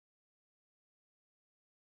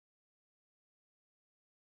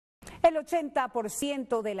El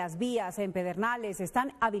 80% de las vías en Pedernales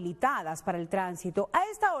están habilitadas para el tránsito. A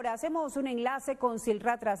esta hora hacemos un enlace con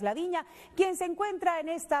Silra Trasladiña, quien se encuentra en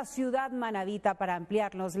esta ciudad manabita para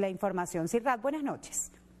ampliarnos la información. Silra, buenas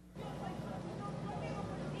noches.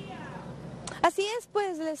 Así es,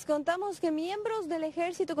 pues les contamos que miembros del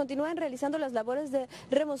ejército continúan realizando las labores de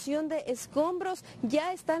remoción de escombros.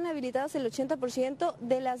 Ya están habilitadas el 80%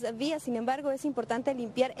 de las vías, sin embargo es importante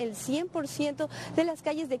limpiar el 100% de las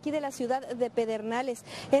calles de aquí de la ciudad de Pedernales.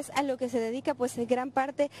 Es a lo que se dedica pues gran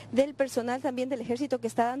parte del personal también del ejército que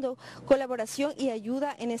está dando colaboración y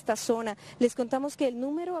ayuda en esta zona. Les contamos que el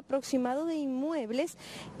número aproximado de inmuebles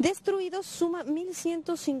destruidos suma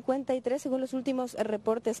 1.153 según los últimos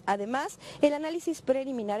reportes. Además, el análisis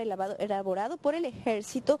preliminar elaborado por el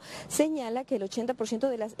ejército señala que el 80%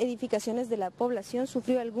 de las edificaciones de la población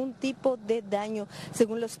sufrió algún tipo de daño.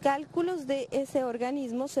 Según los cálculos de ese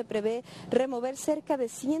organismo, se prevé remover cerca de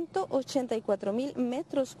 184.000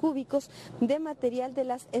 metros cúbicos de material de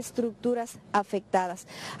las estructuras afectadas.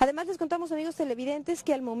 Además, les contamos, amigos televidentes,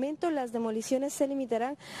 que al momento las demoliciones se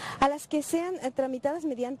limitarán a las que sean tramitadas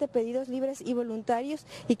mediante pedidos libres y voluntarios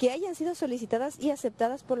y que hayan sido solicitadas y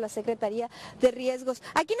aceptadas por la Secretaría de Riesgos.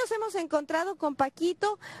 Aquí nos hemos encontrado con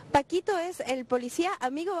Paquito. Paquito es el policía.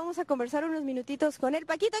 Amigo, vamos a conversar unos minutitos con él.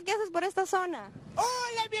 Paquito, ¿qué haces por esta zona?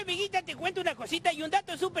 Hola, mi amiguita, te cuento una cosita y un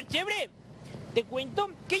dato súper chévere. Te cuento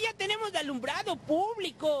que ya tenemos alumbrado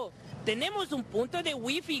público. Tenemos un punto de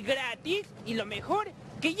wifi gratis y lo mejor,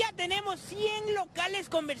 que ya tenemos 100 locales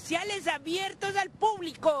comerciales abiertos al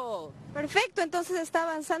público. Perfecto, entonces está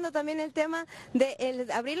avanzando también el tema de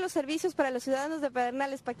abrir los servicios para los ciudadanos de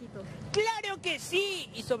Pedernales, Paquito. ¡Claro que sí!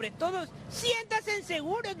 Y sobre todo, siéntanse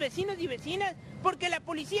seguros, vecinos y vecinas, porque la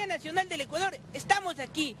Policía Nacional del Ecuador estamos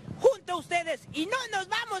aquí, junto a ustedes, y no nos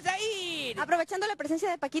vamos a ir. Aprovechando la presencia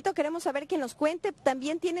de Paquito, queremos saber que nos cuente,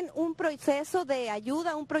 también tienen un proceso de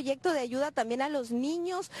ayuda, un proyecto de ayuda también a los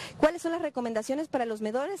niños. ¿Cuáles son las recomendaciones para los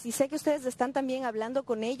menores? Y sé que ustedes están también hablando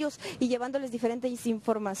con ellos y llevándoles diferentes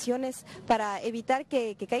informaciones para evitar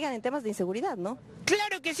que caigan en temas de inseguridad, ¿no?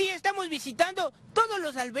 Claro que sí, estamos visitando todos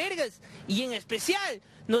los albergues y en especial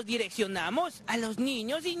nos direccionamos a los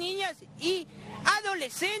niños y niñas y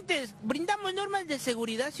adolescentes. Brindamos normas de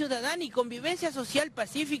seguridad ciudadana y convivencia social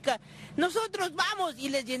pacífica. Nosotros vamos y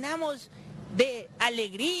les llenamos de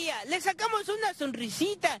alegría, les sacamos una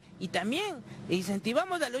sonrisita y también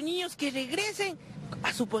incentivamos a los niños que regresen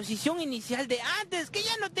a su posición inicial de antes, que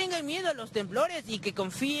ya no tengan miedo a los temblores y que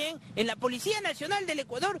confíen en la Policía Nacional del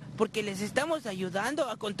Ecuador, porque les estamos ayudando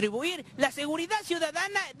a contribuir la seguridad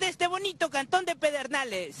ciudadana de este bonito cantón de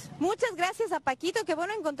Pedernales. Muchas gracias a Paquito, qué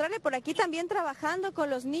bueno encontrarle por aquí también trabajando con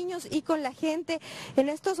los niños y con la gente en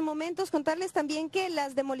estos momentos. Contarles también que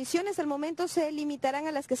las demoliciones al momento se limitarán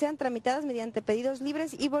a las que sean tramitadas mediante pedidos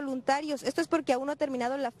libres y voluntarios. Esto es porque aún no ha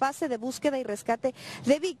terminado la fase de búsqueda y rescate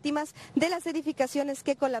de víctimas de las edificaciones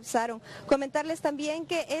que colapsaron. Comentarles también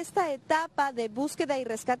que esta etapa de búsqueda y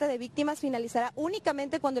rescate de víctimas finalizará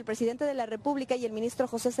únicamente cuando el presidente de la República y el ministro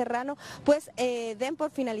José Serrano pues den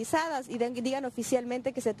por finalizadas y digan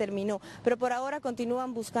oficialmente que se terminó. Pero por ahora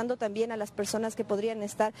continúan buscando también a las personas que podrían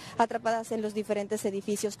estar atrapadas en los diferentes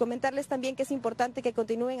edificios. Comentarles también que es importante que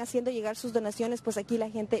continúen haciendo llegar sus donaciones, pues aquí la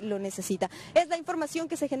gente lo necesita. Es la información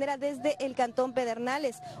que se genera desde el cantón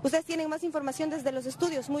Pedernales. Ustedes tienen más información desde los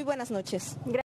estudios. Muy buenas noches.